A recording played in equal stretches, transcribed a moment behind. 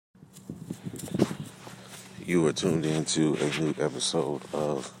You are tuned into a new episode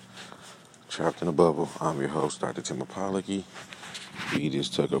of Trapped in a Bubble. I'm your host, Dr. Tim Apollocky. We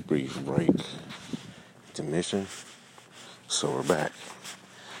just took a brief break to mission, so we're back.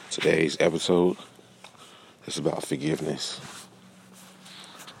 Today's episode is about forgiveness.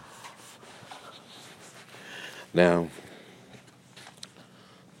 Now,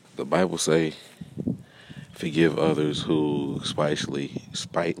 the Bible say, forgive others who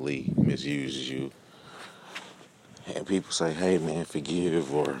spitefully misuse you. And people say, hey man,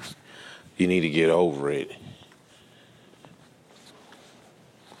 forgive, or you need to get over it.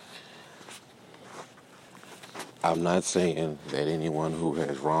 I'm not saying that anyone who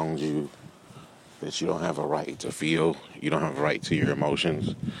has wronged you, that you don't have a right to feel, you don't have a right to your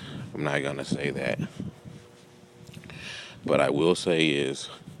emotions. I'm not going to say that. But I will say is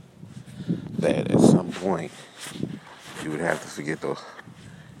that at some point, you would have to forget the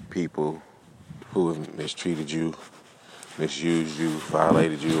people who have mistreated you, misused you,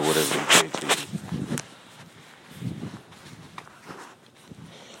 violated you, or whatever they did to you.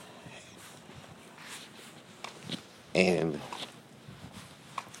 And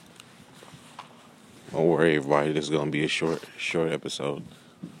don't worry, everybody, this is going to be a short episode.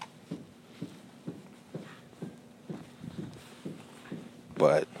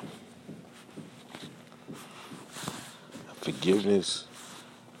 But forgiveness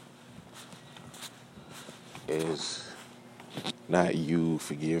is not you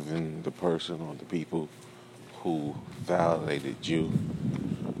forgiving the person or the people who violated you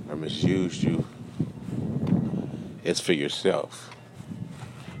or misused you. It's for yourself.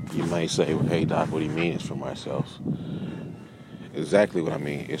 You might say, well, hey Doc, what do you mean it's for myself? Exactly what I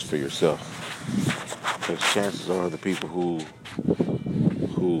mean, it's for yourself. Because chances are the people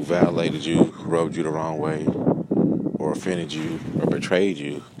who violated you, who rubbed you the wrong way, or offended you, or betrayed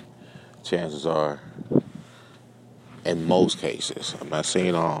you, chances are, in most cases, I'm not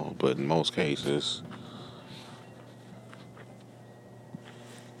saying all, but in most cases,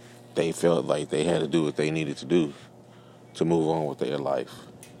 they felt like they had to do what they needed to do to move on with their life.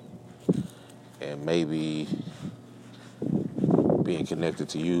 And maybe being connected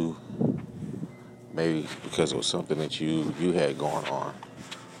to you, maybe because it was something that you had going on,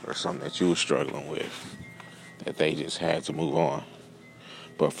 or something that you were struggling with, that they just had to move on.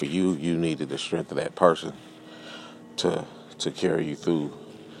 But for you, you needed the strength of that person to carry you through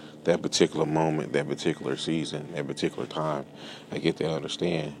that particular moment, that particular season, that particular time. I get to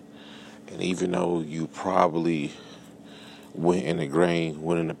understand. And even though you probably went in the grain,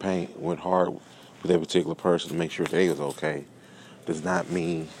 went in the paint, went hard with that particular person to make sure they was okay, does not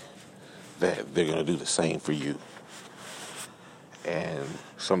mean that they're going to do the same for you. And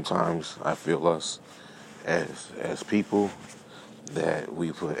sometimes I feel us as people that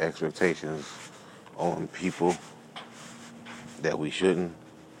we put expectations on people that we shouldn't,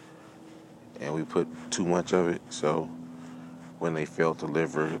 and we put too much of it. So when they fail to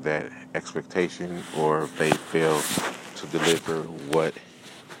deliver that expectation, or if they fail to deliver what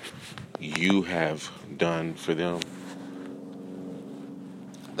you have done for them,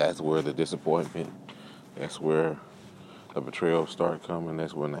 that's where the disappointment, that's where the betrayal starts coming,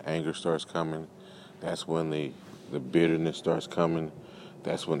 that's when the anger starts coming, that's when the bitterness starts coming,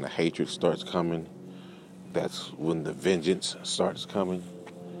 that's when the hatred starts coming, that's when the vengeance starts coming.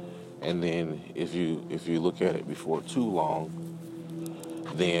 And then if you look at it before too long,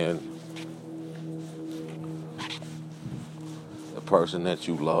 then the person that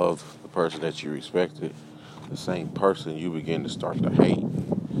you loved, the person that you respected, the same person you begin to start to hate,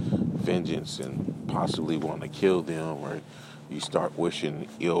 vengeance, and possibly want to kill them, or you start wishing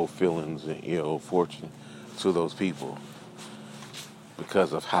ill feelings and ill fortune to those people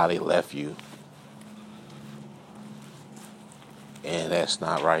because of how they left you. And that's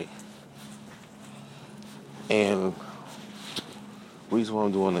not right. And the reason why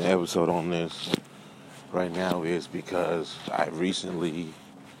I'm doing an episode on this right now is because I recently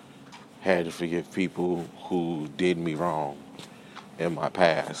had to forgive people who did me wrong in my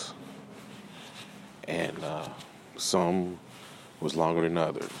past. And some was longer than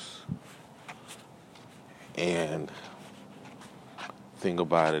others. And the thing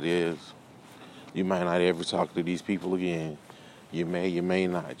about it is, you might not ever talk to these people again. You may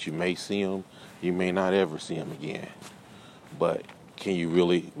not. You may see them. You may not ever see them again. But can you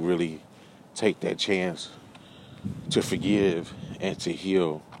really, really take that chance to forgive and to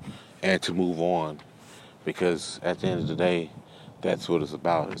heal and to move on? Because at the end of the day, that's what it's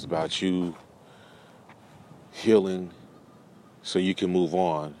about. It's about you healing so you can move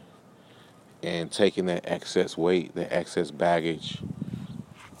on, and taking that excess weight, that excess baggage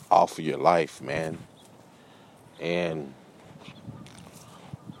off of your life, man. And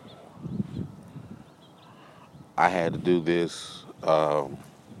I had to do this a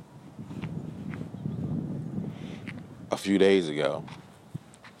few days ago,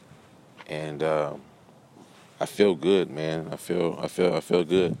 and I feel good, man. I feel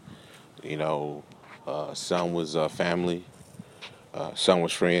good. You know, some was family, some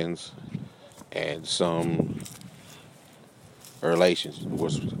was friends, and some relations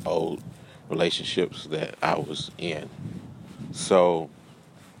was old relationships that I was in. So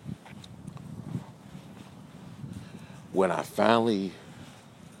when I finally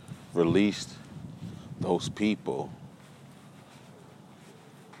released those people,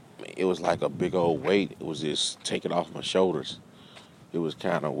 it was like a big old weight. It was just taken off my shoulders. It was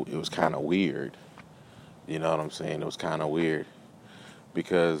kind of weird. You know what I'm saying? It was kind of weird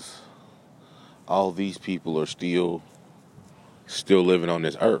because all these people are still living on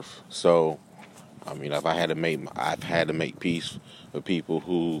this earth. So, I mean, if I've had to make peace with people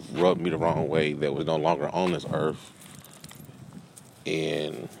who rubbed me the wrong way that was no longer on this earth.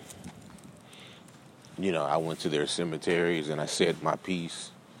 And, you know, I went to their cemeteries and I said my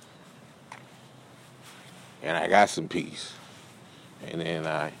piece. And I got some peace. And then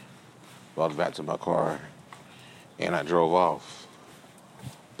I walked back to my car and I drove off.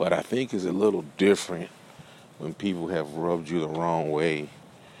 But I think it's a little different when people have rubbed you the wrong way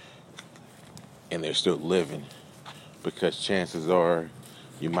and they're still living. Because chances are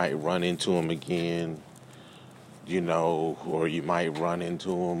you might run into them again, you know, or you might run into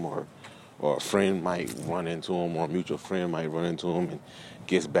them, or a friend might run into them, or a mutual friend might run into them and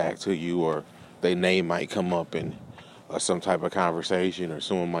gets back to you, or their name might come up in some type of conversation, or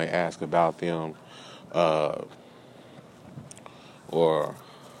someone might ask about them, or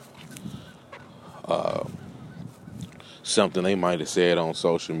something they might have said on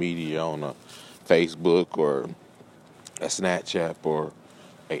social media, on a Facebook or a Snapchat or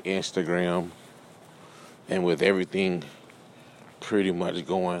a Instagram. And with everything pretty much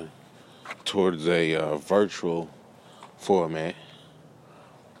going towards a virtual format,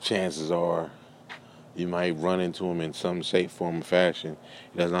 chances are you might run into them in some shape, form, or fashion.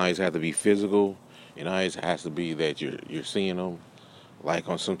 It doesn't always have to be physical. It always has to be that you're seeing them, like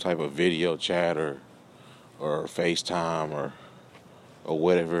on some type of video chat or FaceTime or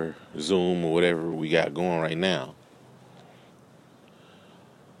whatever, Zoom or whatever we got going right now.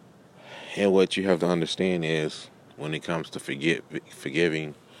 And what you have to understand is, when it comes to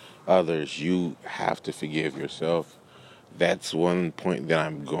forgiving others, you have to forgive yourself. That's one point that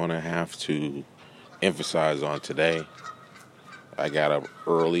I'm going to have to emphasize on today. I got up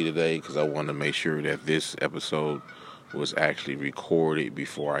early today because I wanted to make sure that this episode was actually recorded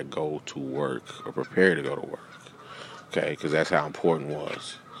before I go to work or prepare to go to work. Okay, because that's how important it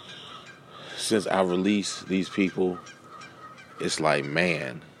was. Since I released these people, it's like,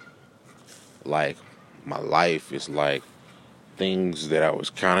 man, like my life is like things that I was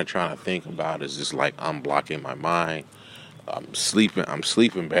kind of trying to think about is just like unblocking my mind. I'm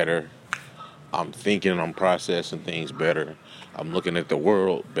sleeping better. I'm thinking, I'm processing things better. I'm looking at the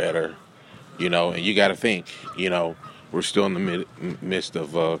world better, you know, and you got to think, you know, we're still in the midst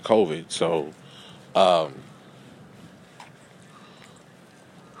of COVID. So,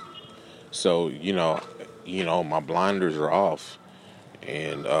 you know, my blinders are off,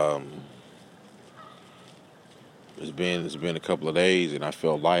 and it's been a couple of days, and I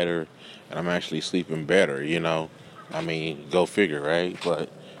feel lighter, and I'm actually sleeping better, you know. I mean, go figure, right? But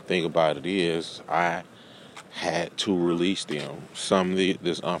thing about it is, I had to release them. Some of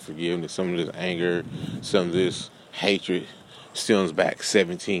this unforgiveness, some of this anger, some of this hatred stems back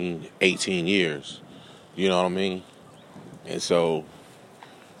 17, 18 years. You know what I mean? And so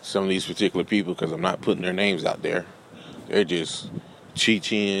some of these particular people, because I'm not putting their names out there, they're just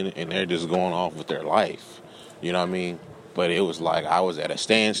cheating and they're just going off with their life. You know what I mean? But it was like I was at a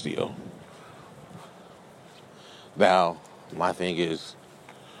standstill. Now, my thing is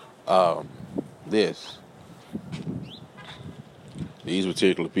this. These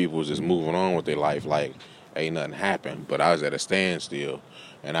particular people was just moving on with their life like ain't nothing happened. But I was at a standstill,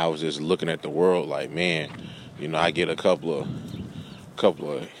 and I was just looking at the world like, man, you know, I get a couple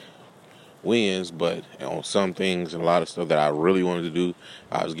of wins, but on some things and a lot of stuff that I really wanted to do,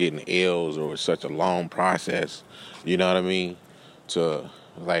 I was getting L's, or it was such a long process. You know what I mean? To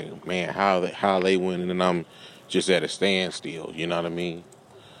like, man, how they winning, and I'm just at a standstill. You know what I mean?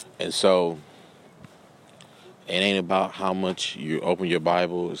 And so it ain't about how much you open your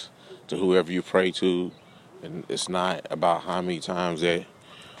Bibles to whoever you pray to, and it's not about how many times that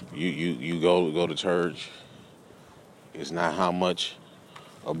you go to church. It's not how much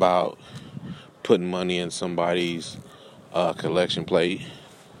about putting money in somebody's collection plate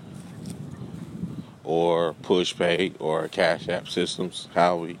or push pay or cash app systems,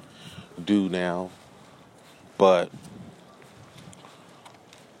 how we do now. But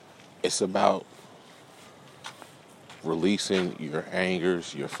it's about releasing your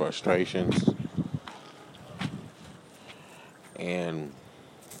angers, your frustrations, and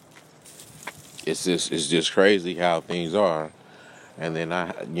it's just crazy how things are. And then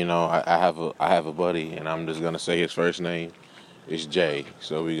I have a buddy, and I'm just gonna say his first name is Jay.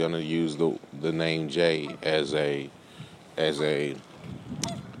 So we're gonna use the name Jay as a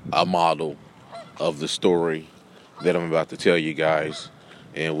model of the story that I'm about to tell you guys,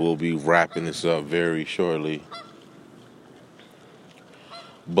 and we'll be wrapping this up very shortly.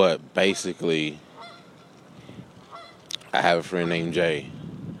 But basically, I have a friend named Jay.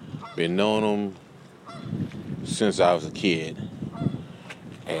 Been knowing him since I was a kid,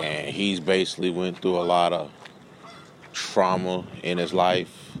 and he's basically went through a lot of trauma in his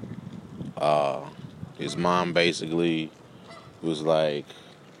life. His mom basically was like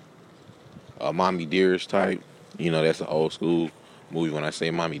a mommy dearest type. That's an old school movie when I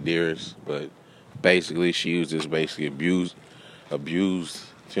say mommy dearest, but basically she was just basically abused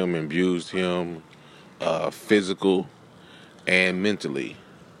him, physical and mentally.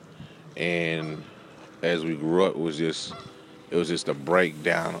 And as we grew up, it was just a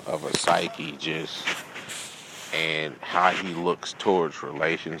breakdown of a psyche, just and how he looks towards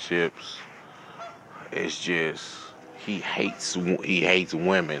relationships. It's just he hates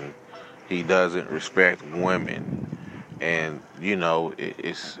women. He doesn't respect women, and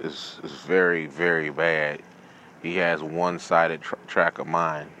it's very, very bad. He has one-sided track of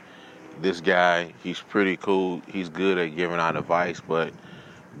mind. This guy, he's pretty cool. He's good at giving out advice, but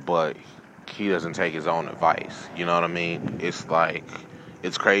he doesn't take his own advice. You know what I mean? It's like,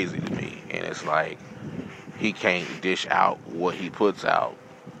 it's crazy to me. And it's like, he can't dish out what he puts out,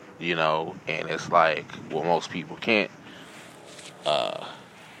 and it's like, well, most people can't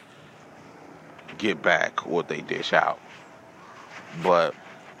get back what they dish out. But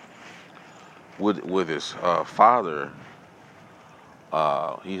with his father,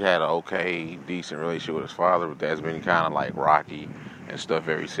 he had an okay, decent relationship with his father, but that's been kind of like rocky and stuff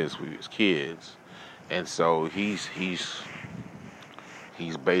ever since we was kids. And so he's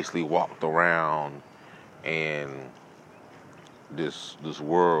basically walked around in this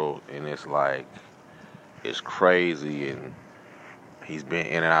world, and it's like, it's crazy. And he's been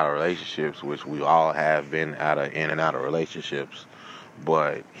in and out of relationships, which we all have been in and out of relationships.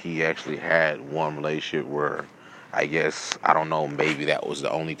 But he actually had one relationship where, I guess, I don't know, maybe that was the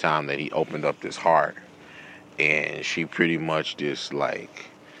only time that he opened up his heart. And she pretty much just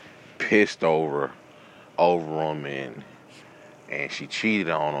like pissed over him, and she cheated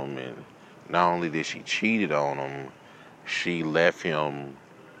on him. And not only did she cheated on him, she left him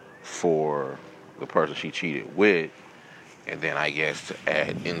for the person she cheated with. And then I guess to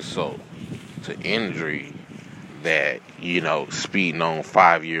add insult to injury, that speeding on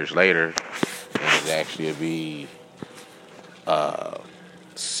 5 years later, and it's actually be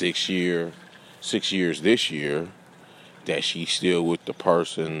 6 years this year, that she's still with the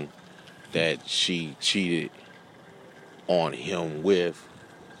person that she cheated on him with,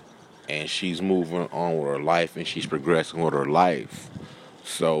 and she's moving on with her life, and she's progressing with her life.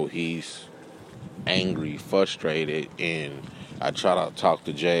 So he's angry, frustrated, and I try to talk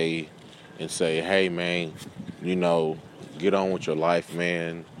to Jay and say, hey man, get on with your life,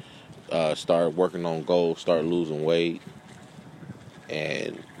 man. Start working on goals, start losing weight,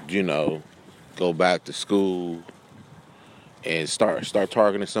 and go back to school and start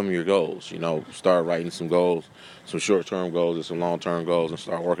targeting some of your goals. Start writing some goals, some short-term goals and some long-term goals, and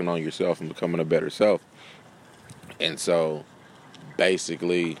start working on yourself and becoming a better self. And so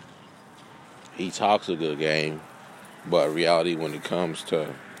basically, he talks a good game, but reality, when it comes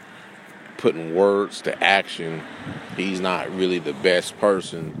to putting words to action, he's not really the best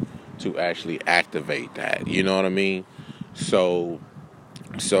person to actually activate that. You know what I mean? So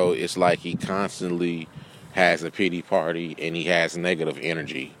it's like he constantly has a pity party, and he has negative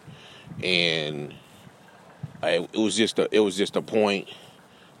energy. And it was just a point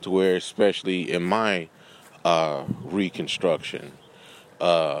to where, especially in my reconstruction,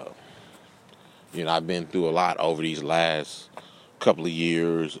 I've been through a lot over these last couple of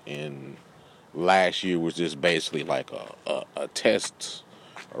years, and last year was just basically like a test,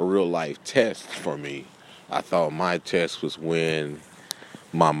 a real life test for me. I thought my test was when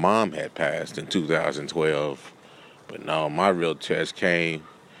my mom had passed in 2012, but no, my real test came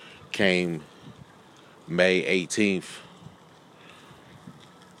May 18th,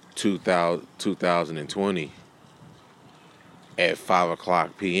 2020 at 5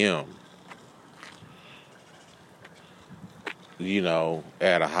 o'clock p.m.,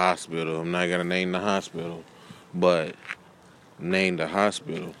 at a hospital. I'm not going to name the hospital, but name the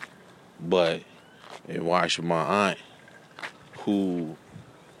hospital. But and watched my aunt, who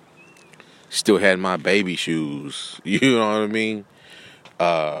still had my baby shoes, you know what I mean?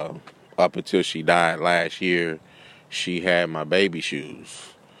 Up until she died last year, she had my baby shoes.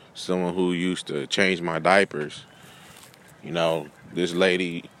 Someone who used to change my diapers. This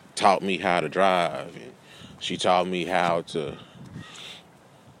lady taught me how to drive, and she taught me how to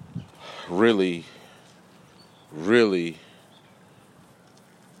really, really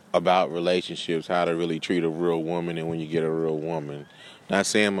about relationships, how to really treat a real woman, and when you get a real woman. Not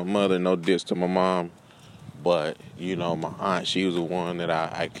saying my mother, no diss to my mom, but, my aunt, she was the one that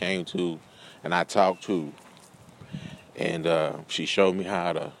I came to and I talked to. And she showed me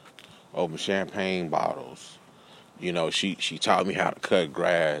how to open champagne bottles. She taught me how to cut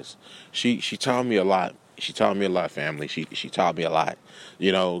grass. She taught me a lot. She taught me a lot, family. She taught me a lot.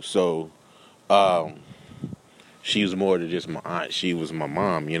 So she was more than just my aunt. She was my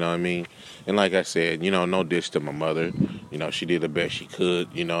mom, you know what I mean? And like I said, no diss to my mother. She did the best she could,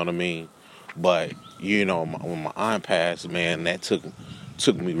 you know what I mean? But, when my aunt passed, man, that took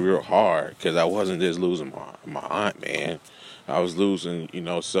me real hard, because I wasn't just losing my aunt, man. I was losing,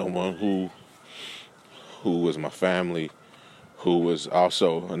 someone who was my family, who was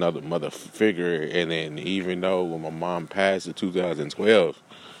also another mother figure. And then even though when my mom passed in 2012,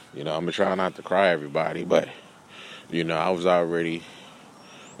 I'm going to try not to cry, everybody, but, I was already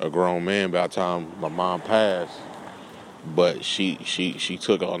a grown man by the time my mom passed. But she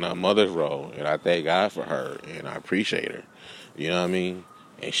took on that mother's role, and I thank God for her, and I appreciate her. You know what I mean?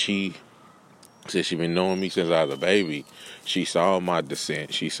 And since she been knowing me since I was a baby, she saw my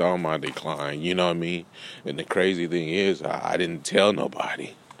descent. She saw my decline. You know what I mean? And the crazy thing is, I didn't tell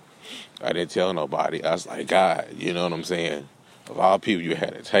nobody. I was like, God, you know what I'm saying? Of all people you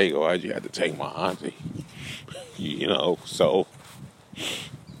had to take, why'd you have to take my auntie? So,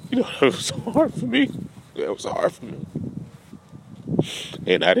 it was so hard for me. It was hard for me.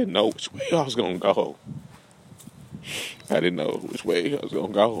 And I didn't know which way I was going to go.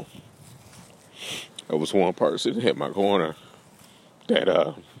 There was one person at my corner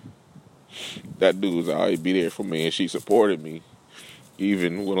that dude was always be there for me, and she supported me,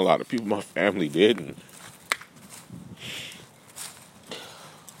 even when a lot of people in my family didn't.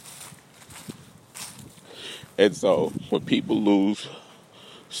 And so, when people lose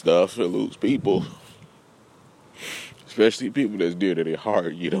stuff and lose people, especially people that's dear to their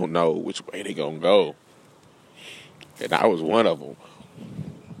heart, you don't know which way they gonna go. And I was one of them,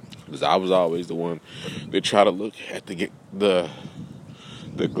 because I was always the one that try to look at the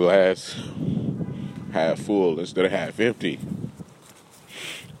glass half full instead of half empty.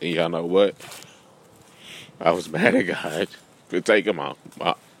 And y'all know what? I was mad at God for taking my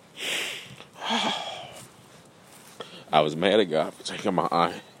I was mad at God for taking my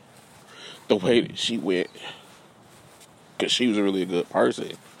aunt the way that she went, because she was really a good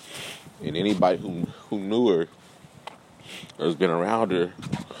person. And anybody who knew her or has been around her,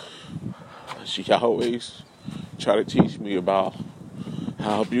 she always tried to teach me about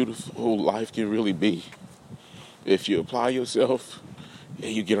how beautiful life can really be if you apply yourself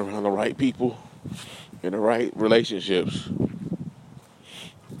and you get around the right people in the right relationships.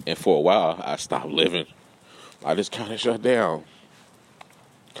 And for a while, I stopped living. I just kind of shut down.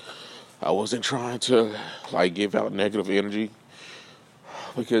 I wasn't trying to give out negative energy,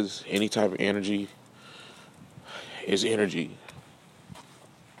 because any type of energy is energy.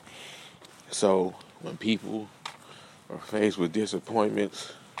 So when people are faced with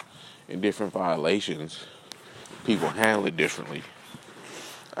disappointments and different violations, people handle it differently.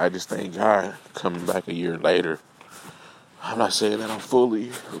 I just thank God coming back a year later. I'm not saying that I'm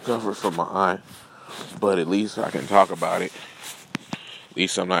fully recovered from my aunt, but at least I can talk about it. At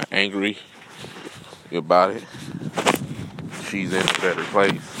least I'm not angry about it. She's in a better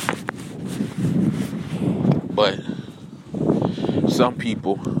place. But some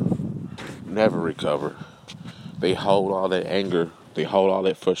people never recover. They hold all that anger, they hold all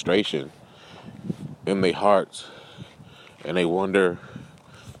that frustration in their hearts, and they wonder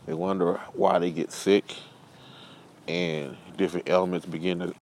why they get sick, and different ailments begin to